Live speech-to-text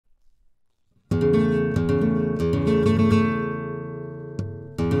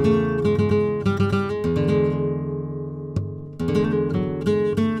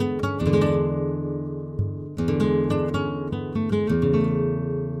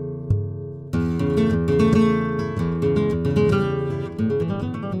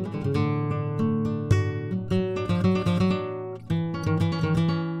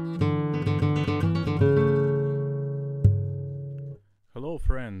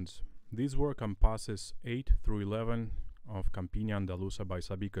friends, these were Compases 8 through 11 of Campiña Andaluza by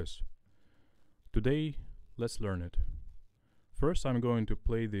Sabicas. Today, let's learn it. First, I'm going to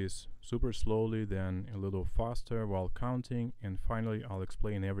play this super slowly, then a little faster while counting, and finally I'll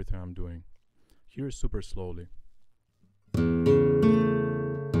explain everything I'm doing. Here's super slowly.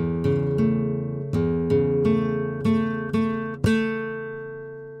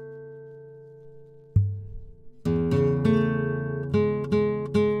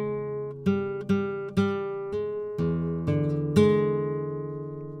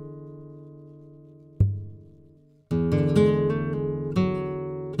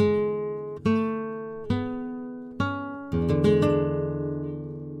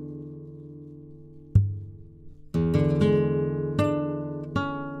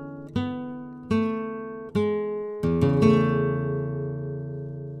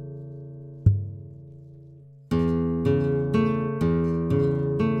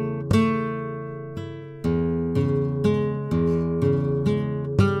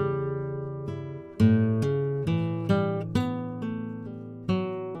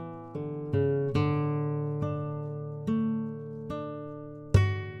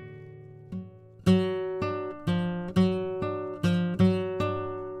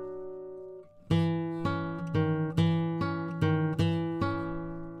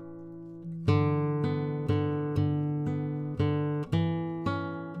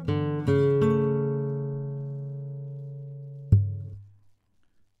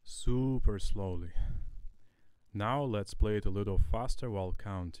 Super slowly. Now let's play it a little faster while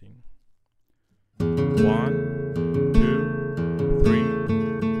counting. 1, 2, 3,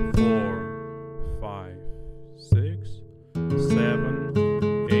 4, 5, 6, 7,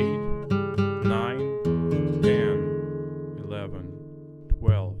 8, 9, 10, 11,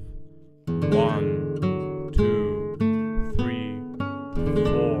 12. 1, 2, 3,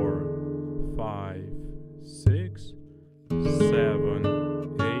 4, 5, 6, 7,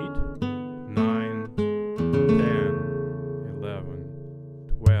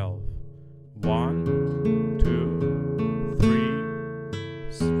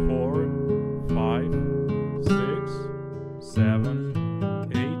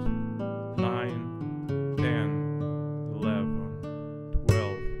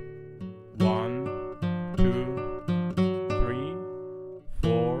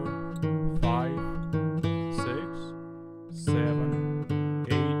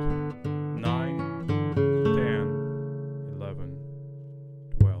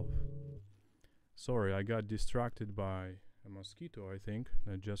 Sorry, I got distracted by a mosquito, I think,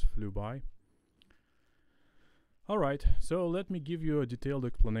 that just flew by. Alright, so let me give you a detailed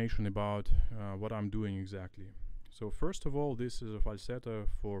explanation about what I'm doing exactly. So first of all, this is a falsetto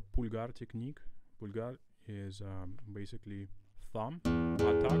for pulgar technique. Pulgar is basically thumb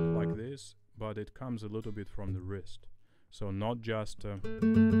attack like this, but it comes a little bit from the wrist. So not just the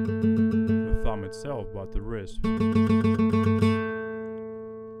thumb itself, but the wrist.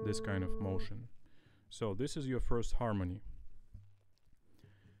 This kind of motion. So this is your first harmony.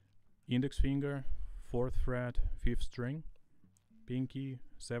 Index finger, 4th fret, 5th string. Pinky,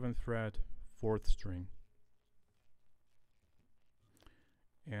 7th fret, 4th string.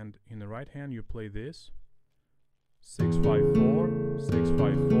 And in the right hand you play this. 6, 5, 4, 6,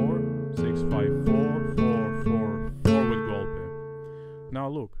 5, 4, 6, 5, 4, 4, 4, 4 with golpe. Now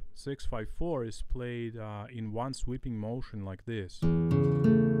look, 6, 5, 4 is played in one sweeping motion like this.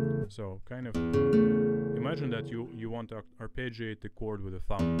 So kind of imagine that you want to arpeggiate the chord with a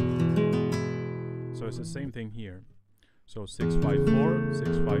thumb. So it's the same thing here. So 6, 5, 4,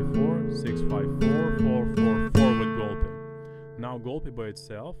 6, 5, 4, 6, 5, 4, 4, 4, 4 with golpe. Now golpe by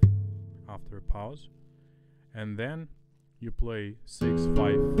itself after a pause, and then you play 6, 5,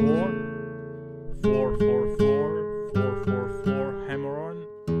 4, 4, 4, 4, 4, 4, 4, hammer on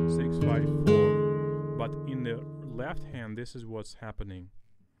 6, 5, 4. But in the left hand, this is what's happening.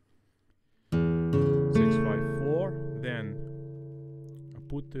 6, 5, 4, then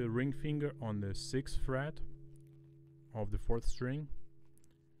put the ring finger on the 6th fret of the 4th string,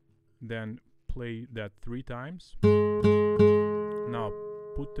 then play that 3 times. Now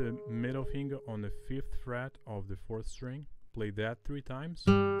put the middle finger on the 5th fret of the 4th string, play that 3 times,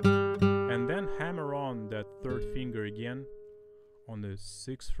 and then hammer on that 3rd finger again on the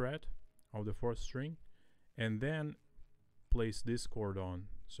 6th fret of the 4th string, and then place this chord on.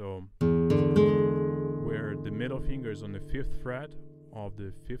 So where the middle finger is on the 5th fret of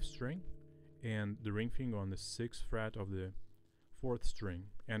the 5th string and the ring finger on the 6th fret of the 4th string,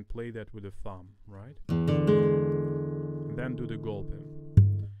 and play that with the thumb, right? And then do the golpe.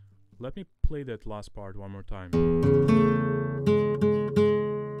 Let me play that last part one more time.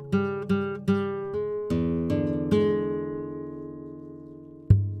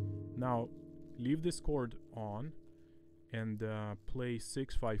 this chord on and play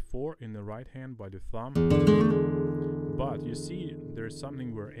 6-5-4 in the right hand by the thumb. But you see there's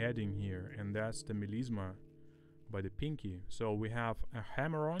something we're adding here, and that's the melisma by the pinky. So we have a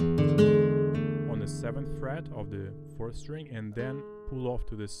hammer-on the 7th fret of the 4th string, and then pull off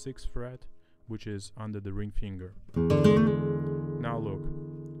to the 6th fret, which is under the ring finger. Now look,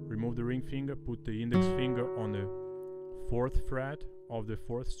 remove the ring finger, put the index finger on the 4th fret of the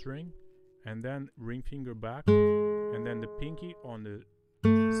 4th string, and then ring finger back, and then the pinky on the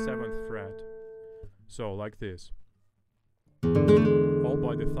 7th fret. So like this, all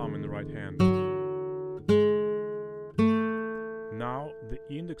by the thumb in the right hand. Now the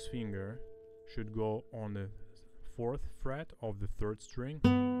index finger should go on the 4th fret of the 3rd string,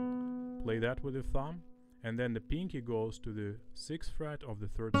 play that with the thumb, and then the pinky goes to the 6th fret of the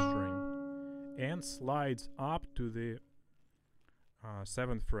 3rd string and slides up to the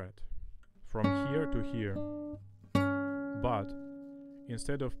 7th fret from here to here. But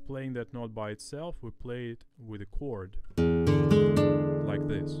instead of playing that note by itself, we play it with a chord like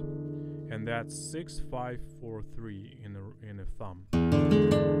this, and that's 6-5-4-3 in a thumb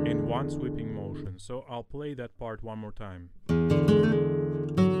in one sweeping motion. So I'll play that part one more time.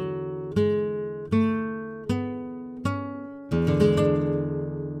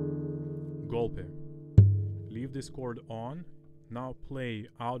 Golpe. Leave this chord on. Now play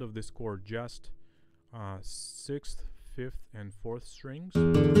out of this chord just 6th, 5th and 4th strings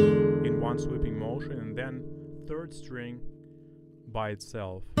in one sweeping motion, and then 3rd string by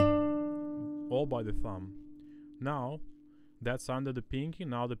itself, all by the thumb. Now that's under the pinky.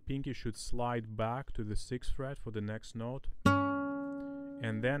 Now the pinky should slide back to the 6th fret for the next note,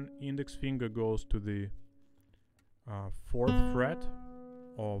 and then index finger goes to the 4th fret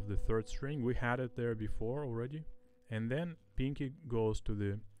of the 3rd string. We had it there before already. And then pinky goes to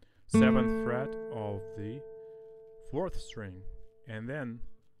the 7th fret of the 4th string, and then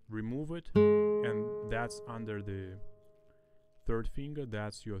remove it, and that's under the 3rd finger.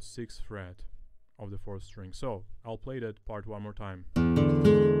 That's your 6th fret of the 4th string. So I'll play that part one more time.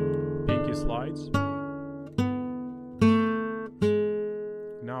 Pinky slides.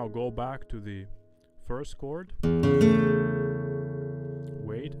 Now go back to the first chord,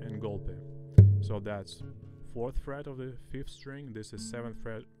 wait, and golpe. So that's 4th fret of the 5th string, this is 7th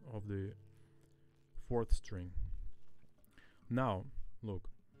fret of the 4th string. Now, look,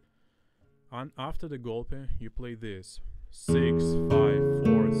 after the golpe, you play this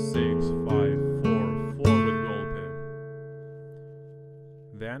 6-5-4, 6-5-4, 4 with golpe.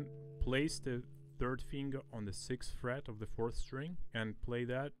 Then place the 3rd finger on the 6th fret of the 4th string and play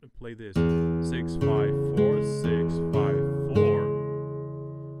this 6-5-4,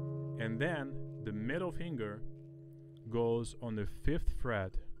 6-5-4, and then the middle finger goes on the 5th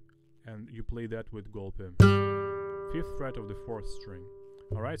fret, and you play that with golpe. 5th fret of the 4th string.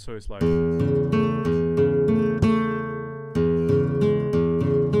 Alright, so it's like.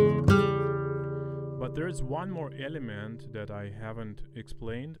 But there's one more element that I haven't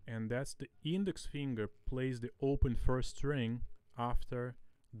explained, and that's the index finger plays the open 1st string after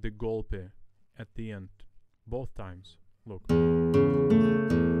the golpe at the end, both times. Look.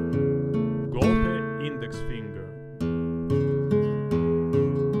 Golpe, index finger.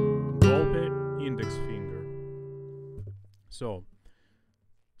 Golpe, index finger. So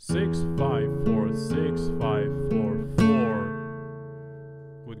 6-5-4,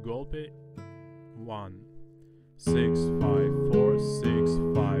 6-5-4-4 with golpe. 1, 6-5-4,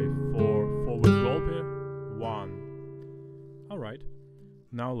 6-5-4-4 with golpe. 1. All right.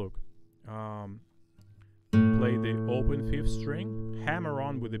 Now look. Play the open 5th string, hammer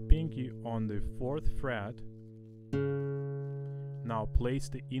on with the pinky on the 4th fret. Now place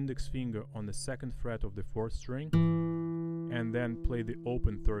the index finger on the 2nd fret of the 4th string, and then play the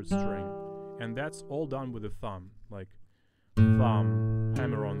open 3rd string. And that's all done with the thumb, like thumb,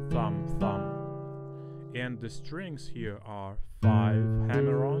 hammer on, thumb, thumb. And the strings here are 5,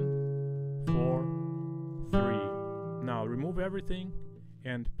 hammer on, 4, 3. Now remove everything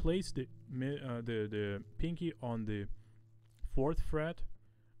and place the pinky on the 4th fret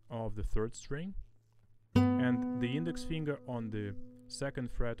of the 3rd string, and the index finger on the 2nd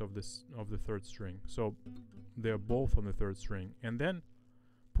fret of the 3rd string. So they're both on the 3rd string, and then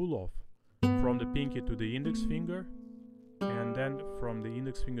pull off from the pinky to the index finger, and then from the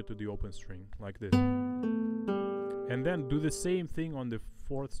index finger to the open string, like this. And then do the same thing on the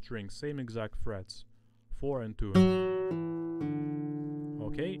 4th string, same exact frets, 4 and 2.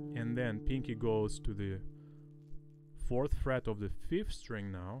 Okay, and then pinky goes to the 4th fret of the 5th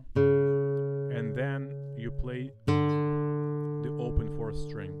string now, and then you play the open 4th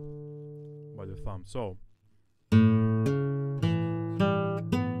string by the thumb. So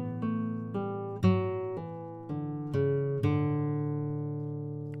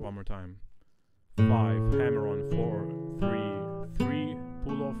one more time. 5, hammer on 4, 3, 3,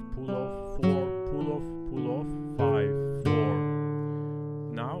 pull off, 4, pull off, 5,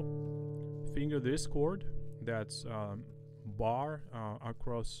 4. Now finger this chord, that's bar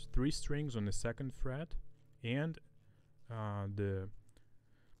across 3 strings on the 2nd fret, and the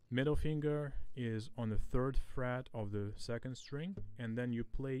middle finger is on the 3rd fret of the 2nd string, and then you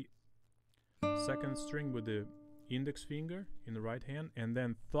play 2nd string with the index finger in the right hand, and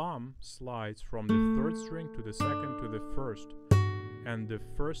then thumb slides from the 3rd string to the 2nd to the 1st, and the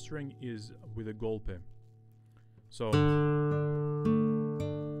 1st string is with a golpe. So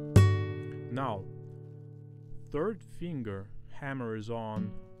now 3rd finger hammers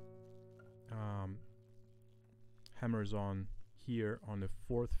on here on the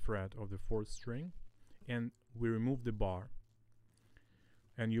 4th fret of the 4th string, and we remove the bar,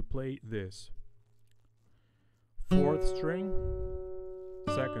 and you play this 4th string,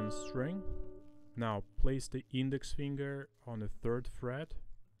 2nd string. Now place the index finger on the 3rd fret,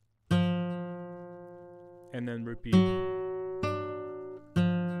 and then repeat,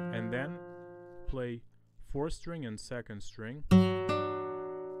 and then play 4th string and 2nd string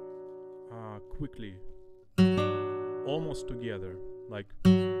quickly, almost together, like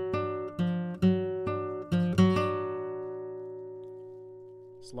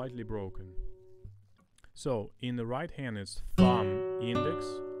slightly broken. So in the right hand it's thumb, index,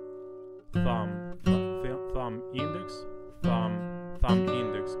 thumb, thumb, index, thumb,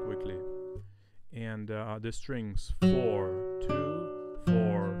 index quickly, and the strings 4, 2,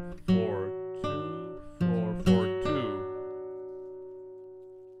 4, 4, 2, 4, 4, 2.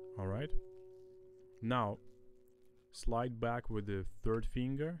 All right. Now slide back with the 3rd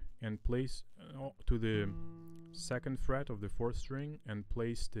finger and place to the 2nd fret of the 4th string, and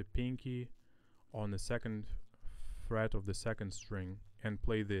place the pinky on the 2nd fret of the 2nd string, and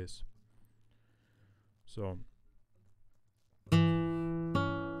play this. So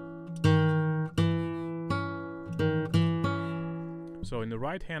in the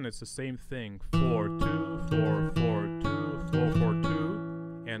right hand it's the same thing, 4, 2, 4, 4, 2, 4, 4,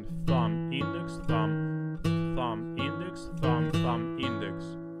 2, and thumb, index, thumb, thumb, index, thumb, thumb,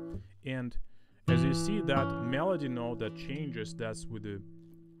 index. And as you see, that melody note that changes, that's with the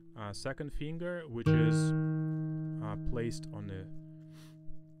 2nd finger, which is placed on the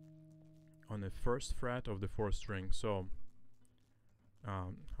 1st fret of the 4th string. So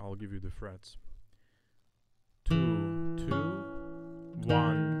I'll give you the frets: 2, 2,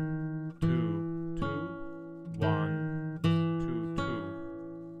 1, 2, 2, 1, 2, 2,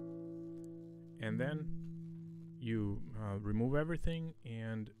 and then you remove everything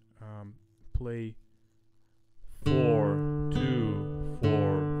and play 4, 2,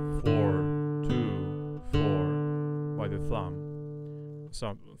 4, 4, 2, 4 by the thumb.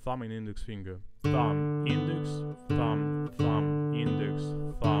 So thumb and index finger. Thumb, index, thumb, thumb, index,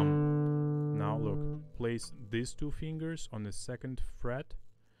 thumb. Now look, place these 2 fingers on the 2nd fret.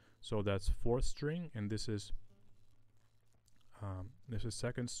 So that's 4th string, and this is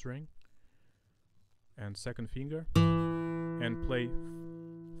 2nd string and 2nd finger, and play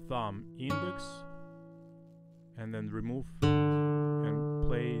thumb, index, and then remove and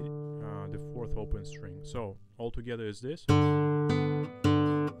play the 4th open string. So all together is this.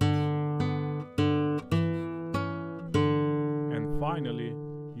 And finally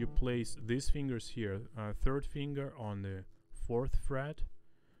you place these fingers here, 3rd finger on the 4th fret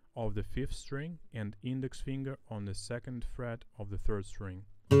of the 5th string, and index finger on the 2nd fret of the 3rd string,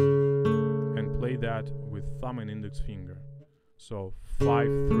 and play that with thumb and index finger. So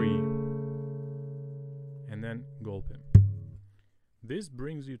 5, 3, and then golpe. This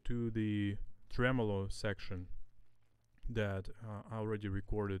brings you to the tremolo section that I already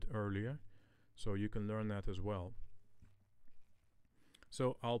recorded earlier, so you can learn that as well.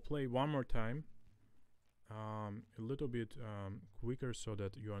 So I'll play one more time, a little bit quicker, so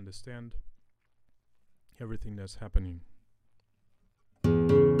that you understand everything that's happening.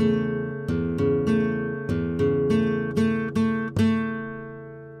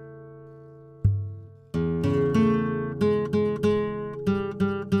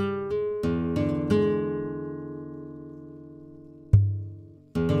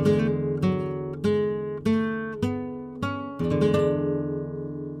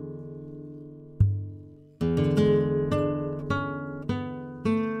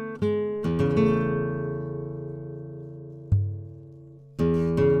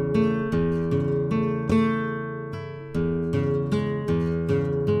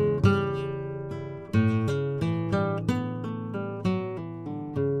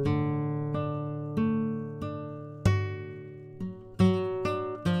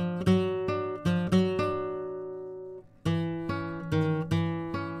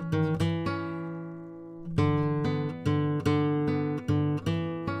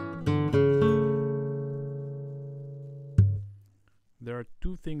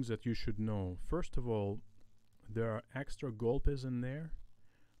 things that you should know. First of all, there are extra golpes in there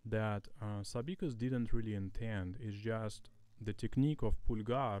that Sabicas didn't really intend. It's just the technique of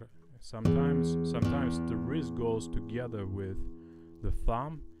pulgar. Sometimes the wrist goes together with the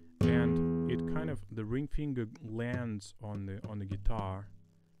thumb, and it kind of, the ring finger lands on the guitar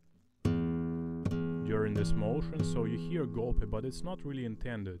during this motion, so you hear golpe, but it's not really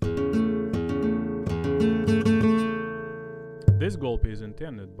intended. This golpe is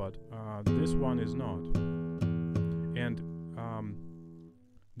intended, but this one is not. And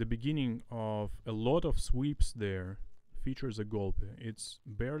the beginning of a lot of sweeps there features a golpe. It's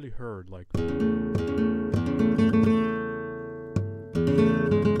barely heard, like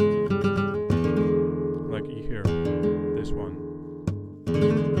you hear this one.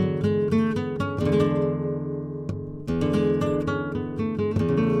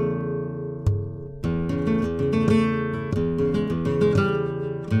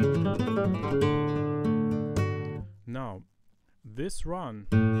 Now, this run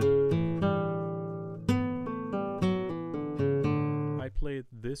I played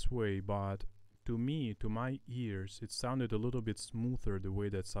this way, but to me, to my ears, it sounded a little bit smoother the way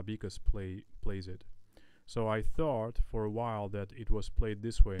that Sabicas plays it. So I thought for a while that it was played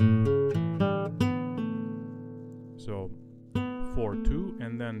this way. So 4-2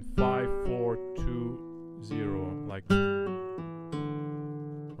 and then 5-4-2-0, like,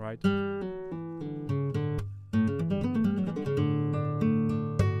 right?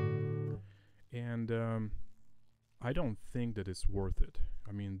 And I don't think that it's worth it.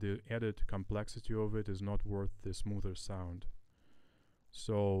 I mean, the added complexity of it is not worth the smoother sound.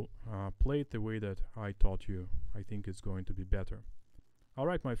 So play it the way that I taught you. I think it's going to be better.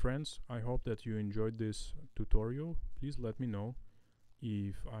 Alright, my friends, I hope that you enjoyed this tutorial. Please let me know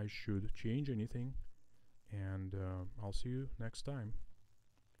if I should change anything, and I'll see you next time.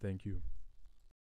 Thank you.